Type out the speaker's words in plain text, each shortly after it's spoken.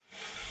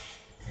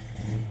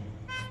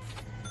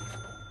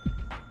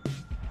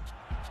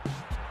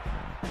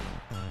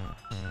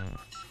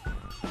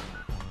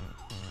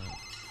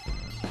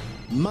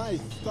My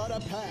starter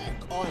pack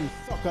on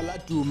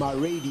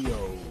Sokalatuma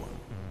Radio.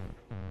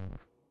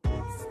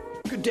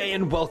 Good day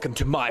and welcome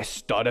to My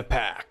Starter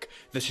Pack.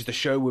 This is the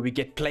show where we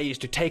get players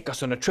to take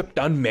us on a trip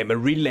down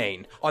memory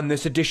lane. On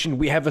this edition,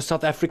 we have a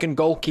South African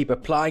goalkeeper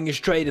plying his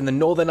trade in the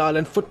Northern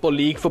Ireland Football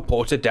League for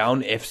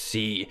Portadown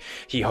FC.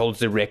 He holds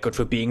the record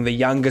for being the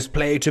youngest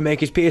player to make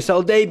his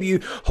PSL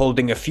debut,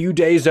 holding a few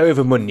days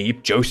over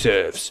Moneep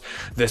Josephs.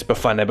 This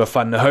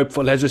Bafana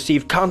hopeful has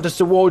received countless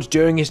awards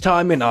during his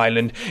time in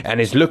Ireland and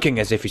is looking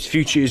as if his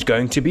future is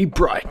going to be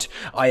bright.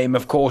 I am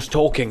of course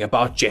talking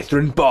about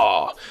Jethron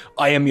Barr.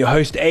 I am your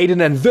host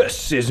Aidan and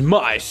this is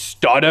My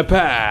Starter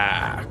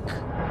Pack. I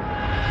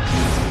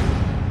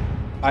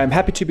am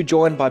happy to be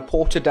joined by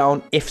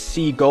Portadown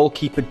FC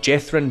goalkeeper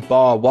Jethron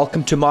Barr.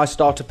 Welcome to My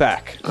Starter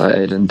Pack. Hi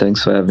Aidan,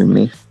 thanks for having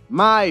me.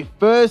 My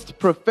first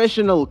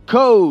professional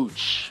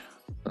coach.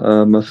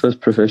 My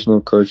first professional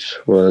coach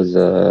was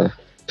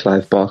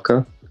Clive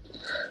Barker.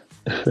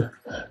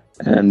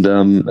 And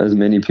as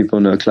many people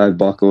know, Clive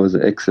Barker was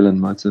an excellent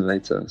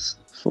motivator.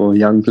 For a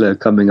young player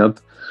coming up,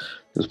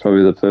 he was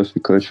probably the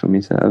perfect coach for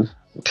me to have.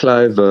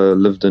 Clive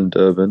lived in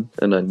Durban,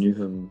 and I knew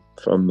him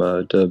from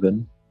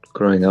Durban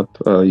growing up.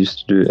 I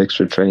used to do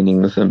extra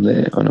training with him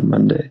there on a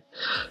Monday.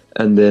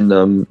 And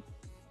then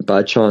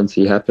by chance,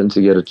 he happened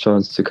to get a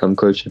chance to come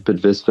coach at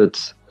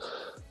Bidvest,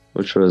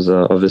 which was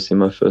obviously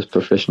my first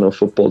professional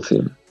football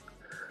team.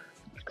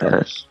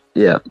 And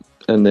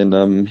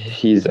then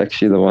he's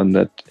actually the one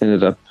that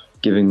ended up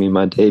giving me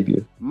my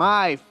debut.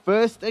 My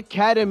first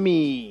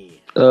academy.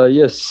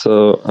 Yes,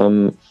 so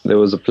there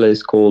was a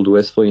place called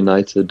Westville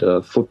United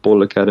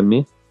Football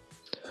Academy.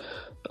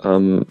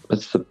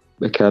 It's the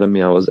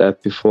academy I was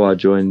at before I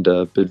joined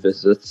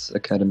Bidvest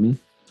Academy.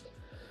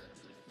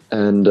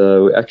 And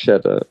we actually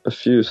had a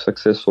few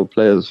successful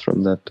players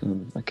from that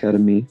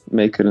academy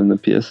make it in the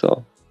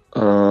PSL.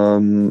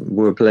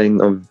 We were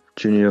playing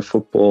junior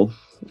football.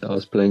 I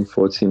was playing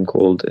for a team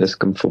called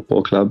Eskom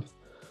Football Club.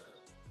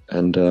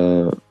 And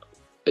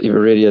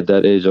already at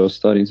that age, I was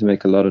starting to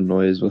make a lot of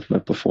noise with my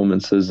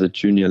performances at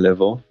junior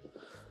level.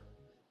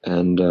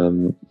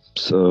 And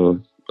so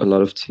a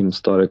lot of teams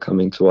started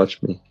coming to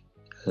watch me.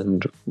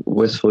 And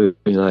Westville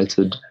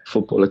United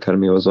Football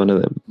Academy was one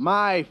of them.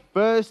 My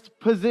first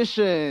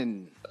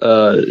position.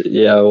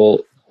 Well,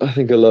 I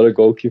think a lot of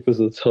goalkeepers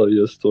will tell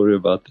you a story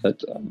about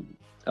that.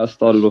 I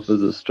started off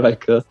as a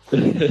striker.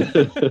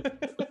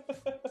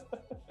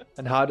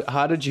 And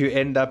how did you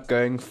end up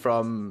going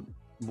from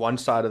one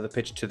side of the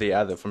pitch to the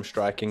other, from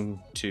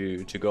striking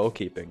to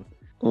goalkeeping?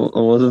 Well,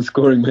 I wasn't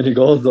scoring many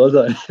goals, was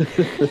I?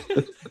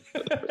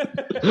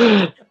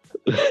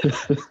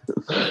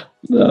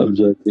 No, I'm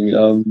joking.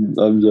 I'm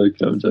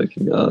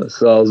joking.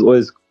 So I was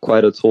always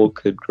quite a tall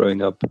kid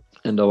growing up,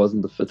 and I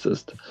wasn't the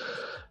fittest.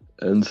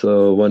 And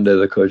so one day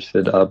the coach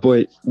said,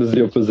 "Boy, this is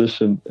your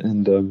position,"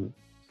 and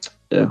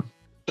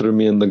threw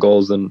me in the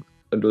goals, and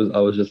I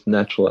was just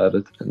natural at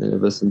it. And then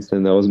ever since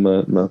then, that was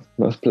my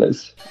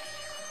place.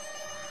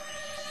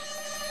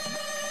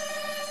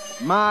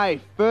 My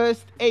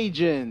first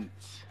agent.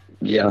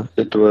 Yeah,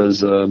 it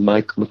was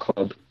Mike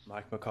McCobb.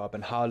 Mike McCobb.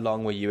 And how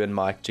long were you and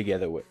Mike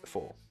together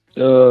for?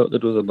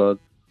 It was about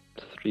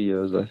 3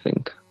 years, I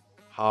think.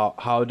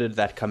 How did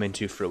that come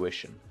into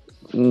fruition?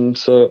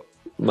 So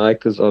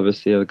Mike is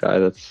obviously a guy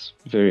that's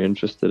very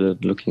interested in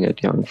looking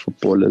at young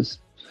footballers,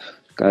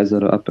 guys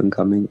that are up and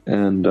coming.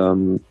 And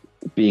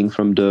being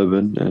from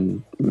Durban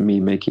and me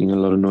making a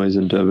lot of noise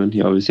in Durban,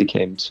 he obviously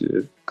came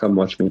to come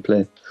watch me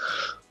play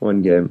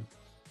one game.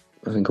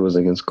 I think it was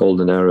against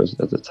Golden Arrows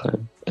at the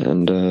time.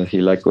 And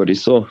he liked what he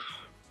saw.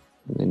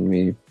 And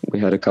we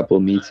had a couple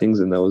of meetings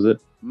and that was it.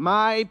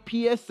 My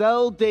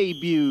PSL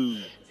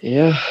debut.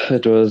 Yeah,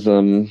 it was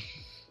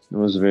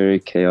very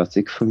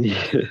chaotic for me.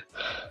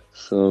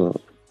 So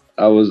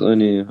I was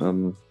only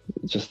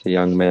just a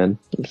young man,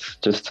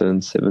 just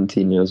turned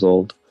 17 years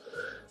old.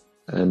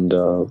 And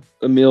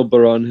Emil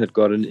Baron had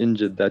gotten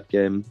injured that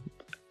game.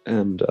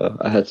 And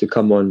I had to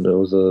come on. It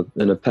was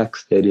in a packed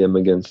stadium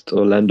against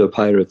Orlando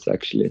Pirates,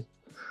 actually.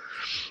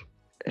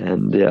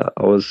 And yeah,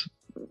 I was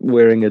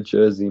wearing a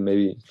jersey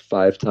maybe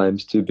 5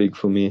 times too big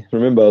for me.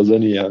 Remember, I was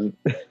only young.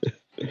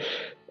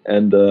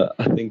 And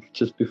I think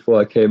just before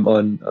I came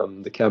on,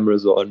 the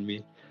cameras were on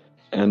me.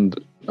 And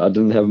I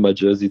didn't have my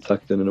jersey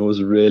tucked in, and it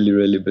was really,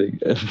 really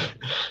big. And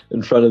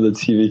in front of the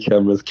TV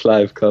cameras,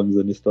 Clive comes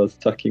and he starts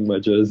tucking my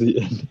jersey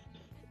in.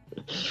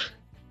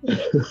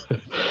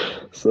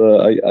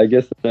 So I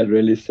guess that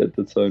really set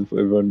the tone for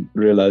everyone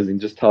realizing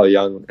just how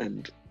young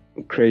and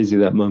crazy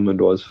that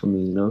moment was for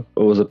me, you know.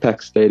 It was a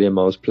packed stadium.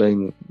 I was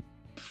playing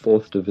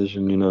 4th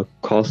division, you know,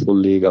 Castle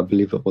League, I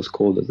believe it was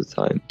called at the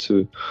time,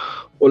 to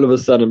all of a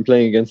sudden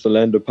playing against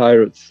Orlando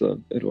Pirates. So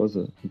it was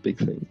a big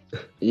thing.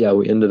 Yeah,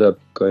 we ended up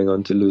going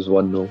on to lose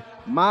 1-0.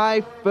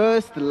 My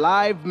first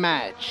live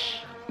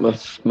match. My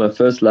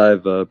first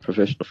live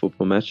professional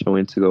football match I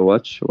went to go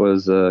watch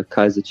was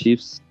Kaizer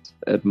Chiefs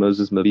at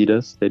Moses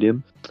Mabhida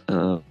Stadium.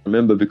 I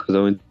remember because I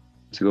went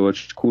to go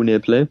watch Kune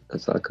play,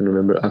 so I can't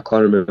remember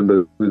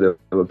who they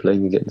were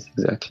playing against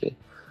exactly.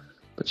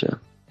 But yeah,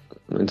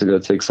 I went to go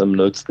take some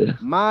notes there.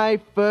 My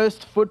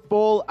first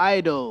football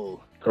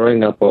idol.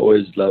 Growing up, I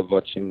always loved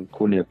watching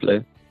Kune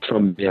play.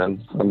 From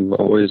young, I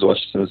always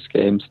watched his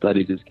game,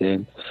 studied his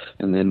game.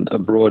 And then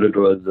abroad, it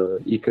was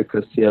Iker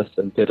Casillas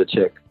and Petr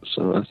Cech.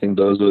 So I think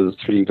those were the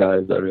three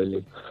guys that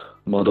really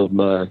modeled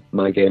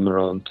my game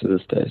around to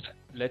this day.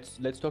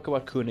 Let's talk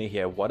about Kune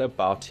here. What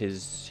about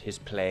his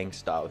playing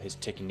style, his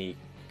technique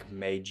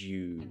made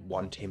you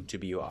want him to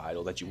be your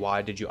idol?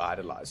 Why did you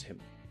idolize him?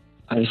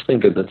 I just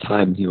think at the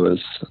time he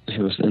was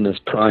in his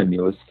prime. He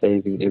was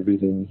saving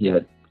everything. He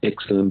had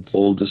excellent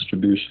ball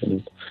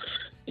distribution.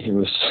 He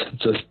was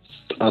just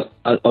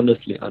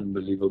honestly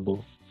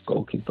unbelievable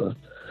goalkeeper.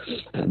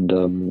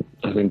 And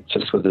I think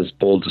just with his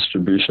ball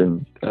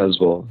distribution as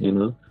well,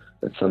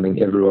 it's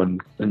something everyone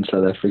in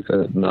South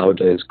Africa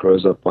nowadays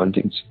grows up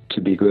wanting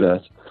to be good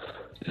at.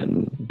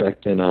 And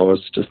back then I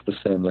was just the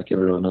same like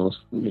everyone else.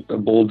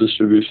 Ball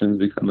distribution has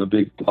become a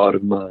big part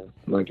of my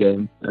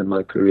game and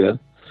my career.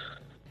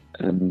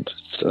 And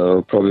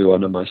so probably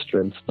one of my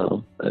strengths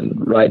now.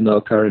 And right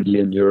now, currently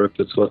in Europe,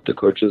 it's what the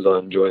coaches are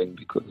enjoying,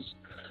 because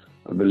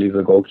I believe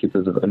the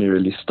goalkeepers have only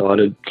really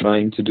started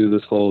trying to do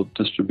this whole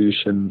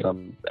distribution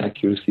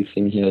accuracy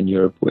thing here in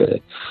Europe, where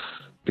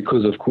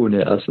because of Kune,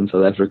 us in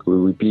South Africa,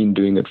 we've been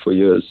doing it for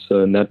years.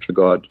 So in that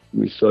regard,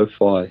 we're so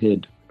far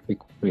ahead.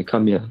 We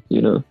come here,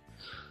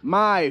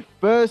 My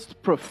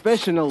first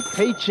professional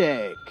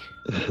paycheck.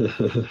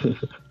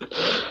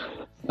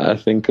 I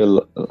think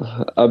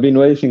I've been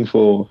waiting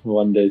for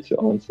one day to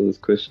answer this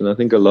question. I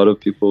think a lot of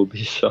people will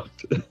be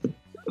shocked.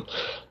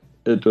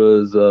 It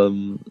was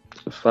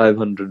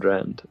 500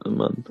 Rand a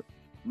month.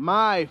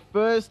 My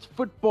first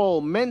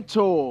football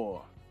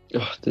mentor.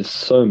 Oh, there's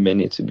so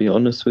many, to be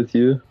honest with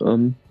you.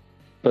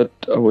 But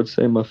I would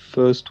say my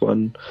first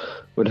one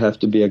would have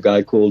to be a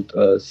guy called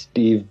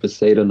Steve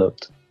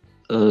Besaidenout.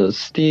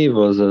 Steve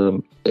was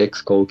an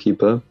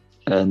ex-goalkeeper,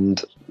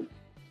 and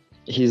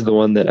he's the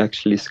one that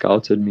actually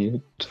scouted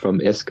me from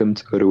Eskom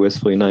to go to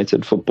Westville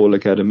United Football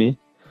Academy.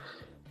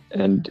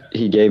 And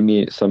he gave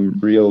me some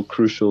real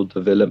crucial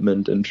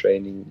development and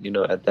training,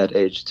 at that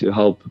age to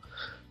help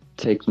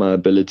take my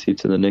ability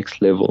to the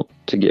next level,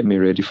 to get me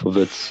ready for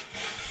Wits.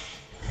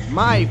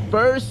 My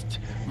first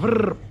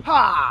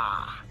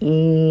Vrpa.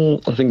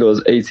 I think I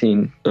was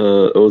 18. It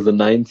was the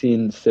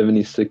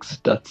 1976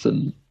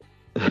 Datsun.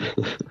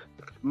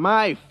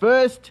 My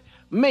first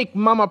make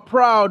mama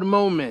proud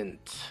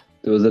moment.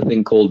 There was a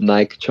thing called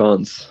Nike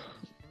Chance,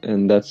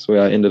 and that's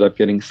where I ended up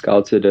getting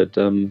scouted at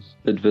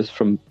Bidvis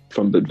from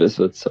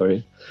Bidviswit,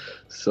 sorry.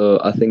 So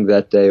I think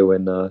that day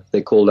when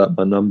they called out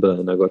my number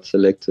and I got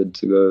selected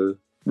to go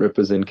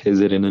represent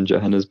KZN in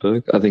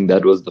Johannesburg, I think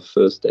that was the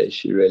first day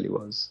she really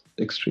was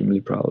extremely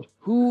proud.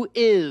 Who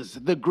is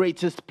the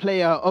greatest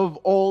player of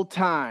all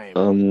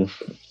time?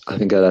 I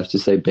think I'd have to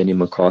say Benny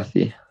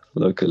McCarthy.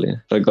 Locally,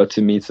 I got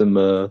to meet him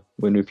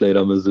when we played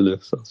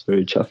AmaZulu, so I was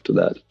very chuffed with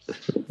that.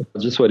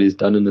 Just what he's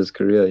done in his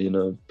career,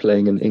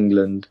 playing in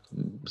England,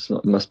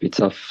 it must be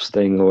tough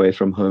staying away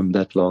from home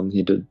that long.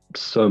 He did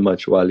so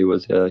much while he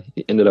was here.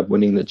 He ended up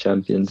winning the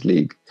Champions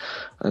League.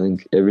 I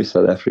think every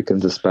South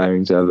African's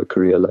aspiring to have a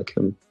career like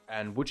him.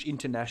 And which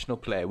international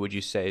player would you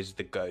say is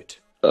the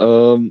GOAT?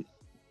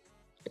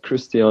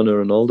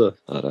 Cristiano Ronaldo,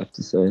 I'd have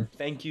to say.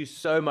 Thank you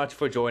so much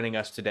for joining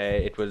us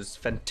today. It was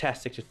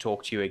fantastic to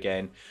talk to you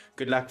again.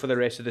 Good luck for the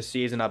rest of the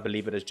season. I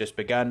believe it has just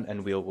begun,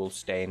 and we will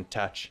stay in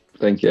touch.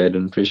 Thank you,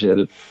 Aiden. Appreciate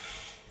it.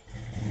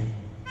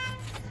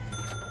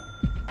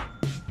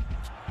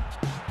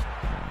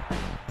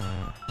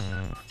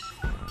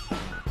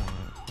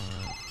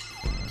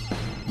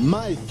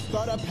 My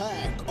starter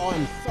pack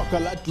on Soccer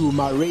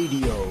Laduma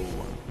Radio.